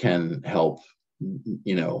can help,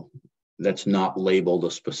 that's not labeled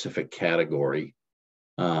a specific category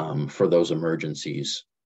for those emergencies.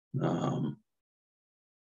 But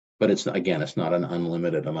it's not an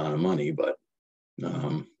unlimited amount of money, but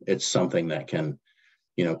it's something that can,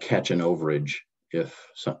 catch an overage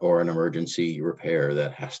or an emergency repair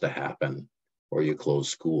that has to happen, or you close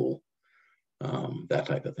school, that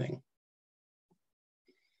type of thing.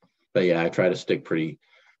 But yeah, I try to stick pretty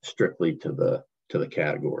strictly to the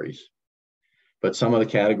categories. But some of the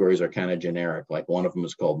categories are kind of generic. Like one of them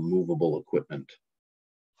is called movable equipment.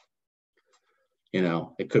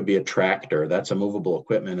 It could be a tractor. That's a movable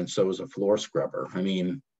equipment, and so is a floor scrubber. I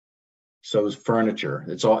mean, so is furniture.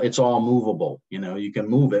 It's all movable. You can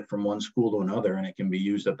move it from one school to another, and it can be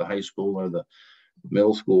used at the high school or the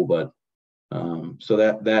middle school. But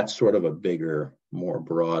so that's sort of a bigger, more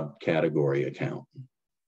broad category account.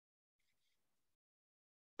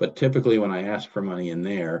 But typically when I ask for money in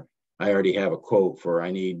there, I already have a quote for,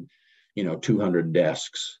 I need, 200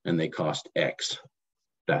 desks and they cost X.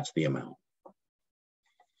 That's the amount.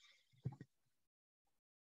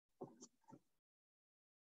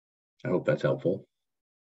 I hope that's helpful.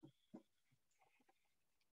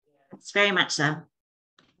 It's very much so. All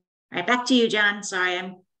right, back to you, John. Sorry,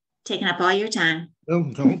 I'm taking up all your time.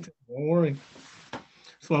 No, don't worry.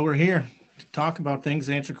 That's why we're here, to talk about things,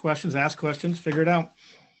 answer questions, ask questions, figure it out.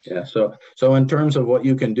 Yeah. So in terms of what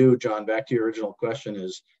you can do, John, back to your original question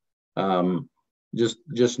is,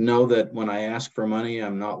 just know that when I ask for money,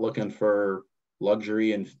 I'm not looking for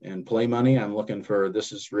luxury and play money. I'm looking for,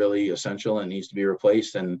 this is really essential and needs to be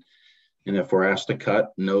replaced. And if we're asked to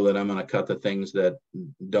cut, know that I'm going to cut the things that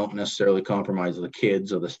don't necessarily compromise the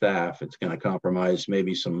kids or the staff. It's going to compromise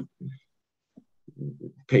maybe some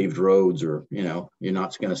paved roads, or, you're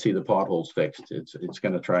not going to see the potholes fixed. It's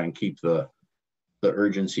going to try and keep the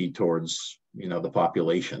urgency towards, the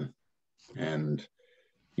population, and,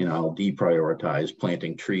 I'll deprioritize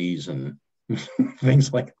planting trees and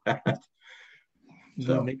things like that.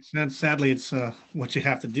 So That makes sense. Sadly, it's what you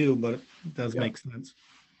have to do, but it does Yeah. make sense.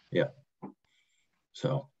 Yeah.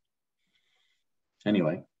 So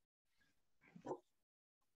anyway,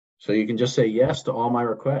 so you can just say yes to all my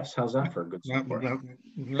requests. How's that for a good support?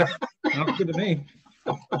 Sounds good to me.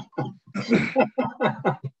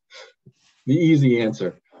 The easy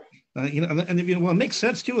answer. And well, it makes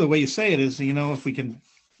sense too. The way you say it is, if we can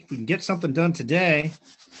get something done today,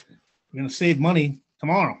 we're going to save money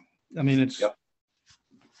tomorrow. I mean, it's Yep.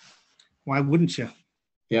 Why wouldn't you?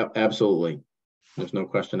 Yeah, absolutely. There's no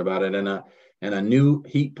question about it. And a new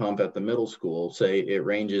heat pump at the middle school, say it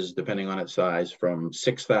ranges, depending on its size, from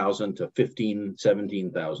 $6,000 to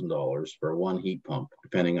 $17,000 for one heat pump,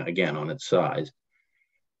 depending again on its size.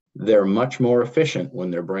 They're much more efficient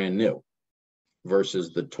when they're brand new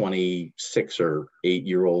versus the 26 or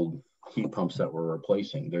 8-year-old heat pumps that we're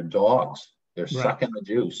replacing. They're dogs. They're sucking the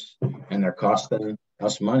juice, and they're costing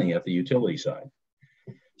us money at the utility side.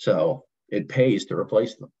 So it pays to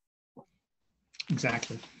replace them.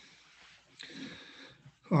 Exactly.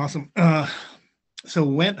 Awesome.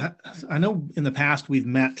 So I know in the past we've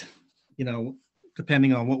met,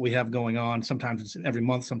 depending on what we have going on, sometimes it's every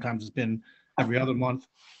month, sometimes it's been every other month.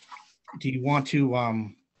 Do you want to,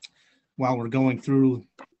 while we're going through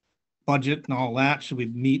budget and all that, should we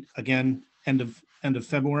meet again end of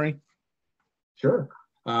February? Sure.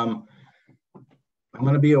 I'm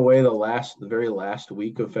going to be away the very last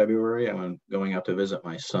week of February. I'm going out to visit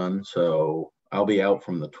my son, so I'll be out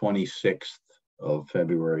from the 26th of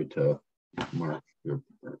February to March,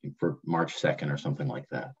 for March 2nd or something like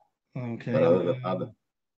that. Okay. But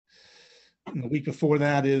and the week before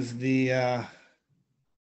that is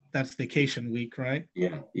that's vacation week, right?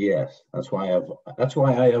 Yeah. Yes. That's why I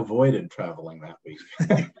avoided traveling that week.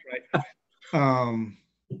 Right.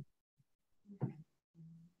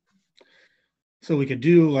 So we could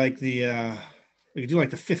do like the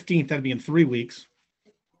 15th. That'd be in 3 weeks.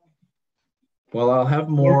 Well, I'll have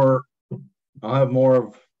more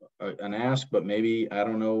of an ask, but maybe, I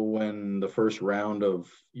don't know when the first round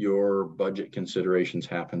of your budget considerations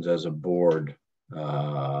happens as a board.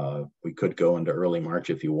 We could go into early March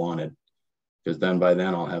if you wanted, because by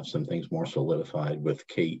then I'll have some things more solidified with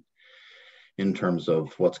Kate in terms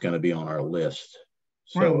of what's going to be on our list.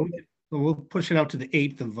 So right, we'll push it out to the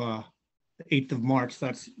 8th of March.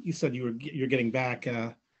 You said you're getting back.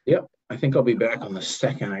 Yep, I think I'll be back on the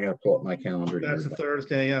 2nd. I got to pull up my calendar. That's a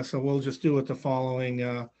Thursday. Yeah, so we'll just do it the following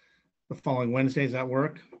Wednesday. Does that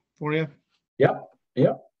work for you? Yep.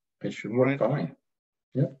 It should work fine.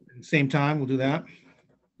 Same time, we'll do that.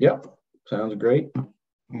 Yep, sounds great. All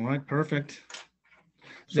right, perfect.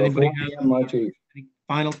 Does So anybody 4 have p.m. March 8th. any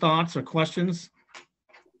final thoughts or questions?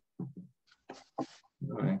 All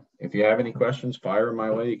right. If you have any questions, fire them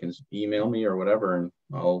my way. You can email me or whatever, and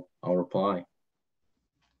I'll reply.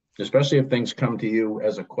 Especially if things come to you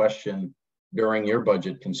as a question during your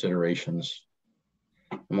budget considerations.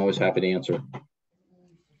 I'm always happy to answer.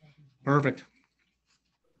 Perfect.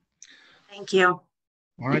 Thank you.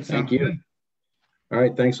 All right, Thank sounds you. good. All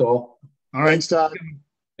right, thanks all. All right. Thanks, Todd.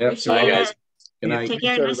 Yep. Appreciate Bye, it. guys. Good night. Take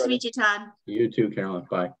care. Thanks, Nice to everybody. meet you, Todd. You too, Carolyn.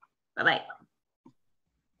 Bye. Bye-bye.